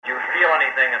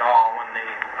anything at all when the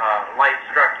light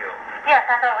struck you? Yes,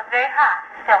 I thought it was very hot.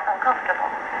 Felt uncomfortable.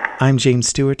 I'm James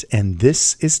Stewart, and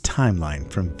this is Timeline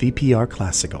from VPR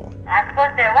Classical. I suppose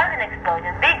there was an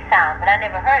explosion, big sound, but I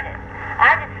never heard it.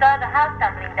 I just saw the house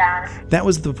tumbling down. That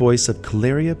was the voice of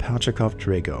Kaleria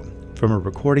Palchikov-Drago from a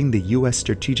recording the U.S.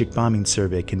 Strategic Bombing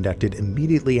Survey conducted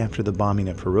immediately after the bombing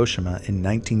of Hiroshima in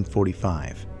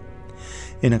 1945.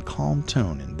 In a calm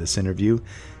tone in this interview,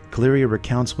 Kaleria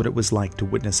recounts what it was like to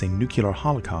witness a nuclear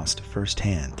holocaust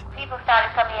firsthand. People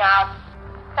started coming out,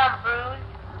 some bruised,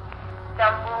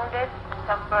 some wounded,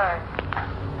 some burned.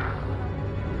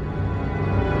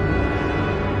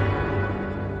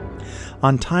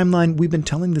 On Timeline, we've been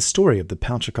telling the story of the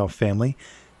Palchikov family,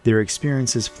 their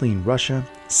experiences fleeing Russia,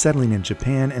 settling in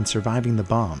Japan, and surviving the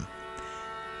bomb.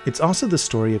 It's also the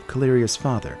story of Kaleria's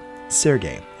father,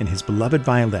 Sergei, and his beloved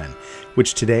violin,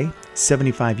 which today,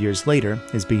 75 years later,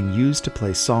 is being used to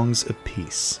play songs of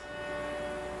peace.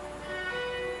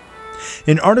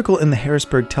 An article in the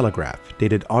Harrisburg Telegraph,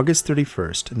 dated August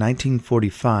 31st,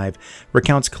 1945,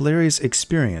 recounts Kaleria's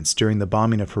experience during the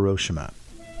bombing of Hiroshima.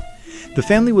 The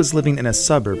family was living in a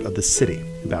suburb of the city,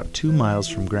 about 2 miles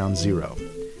from Ground Zero.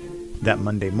 That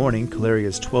Monday morning,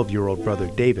 Kaleria's 12-year-old brother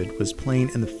David was playing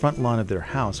in the front lawn of their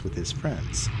house with his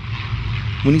friends.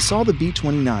 When he saw the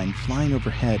B-29 flying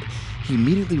overhead, he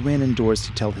immediately ran indoors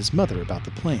to tell his mother about the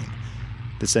plane.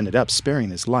 This ended up sparing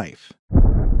his life.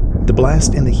 The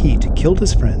blast and the heat killed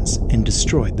his friends and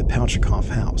destroyed the Palchikov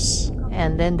house.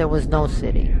 And then there was no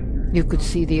city. You could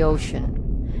see the ocean.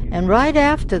 And right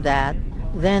after that,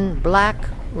 then black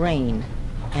rain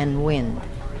and wind.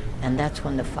 And that's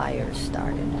when the fires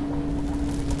started.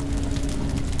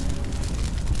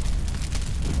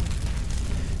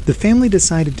 The family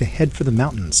decided to head for the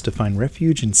mountains to find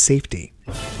refuge and safety.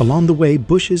 Along the way,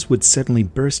 bushes would suddenly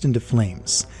burst into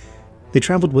flames. They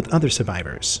traveled with other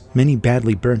survivors, many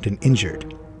badly burnt and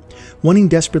injured. Wanting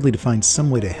desperately to find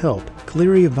some way to help,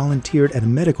 Kaleria volunteered at a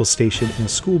medical station in a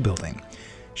school building.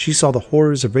 She saw the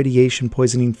horrors of radiation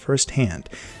poisoning firsthand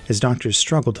as doctors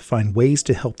struggled to find ways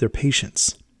to help their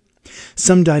patients.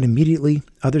 Some died immediately,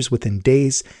 others within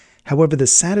days. However, the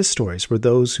saddest stories were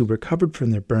those who recovered from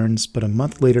their burns but a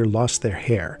month later lost their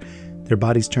hair. Their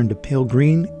bodies turned a pale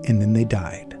green, and then they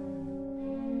died.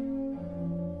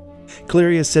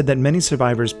 Kaleria said that many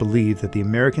survivors believed that the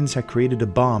Americans had created a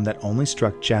bomb that only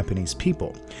struck Japanese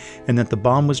people, and that the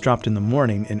bomb was dropped in the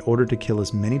morning in order to kill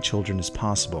as many children as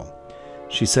possible.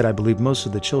 She said, "I believe most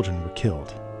of the children were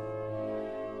killed."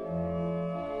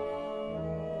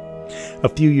 A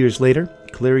few years later,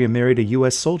 Kaleria married a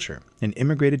U.S. soldier and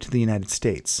immigrated to the United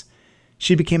States.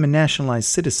 She became a nationalized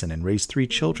citizen and raised 3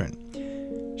 children.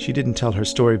 She didn't tell her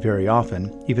story very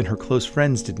often. Even her close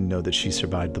friends didn't know that she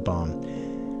survived the bomb.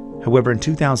 However, in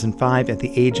 2005, at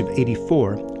the age of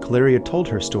 84, Kaleria told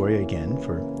her story again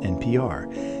for NPR,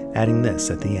 adding this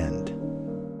at the end.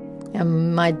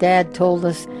 And my dad told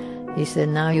us, he said,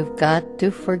 now you've got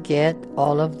to forget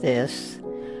all of this.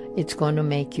 It's going to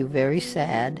make you very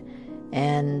sad,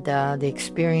 and the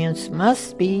experience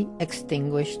must be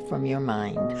extinguished from your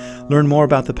mind. Learn more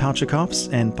about the Palchikovs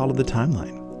and follow the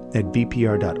timeline at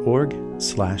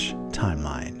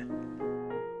vpr.org/timeline.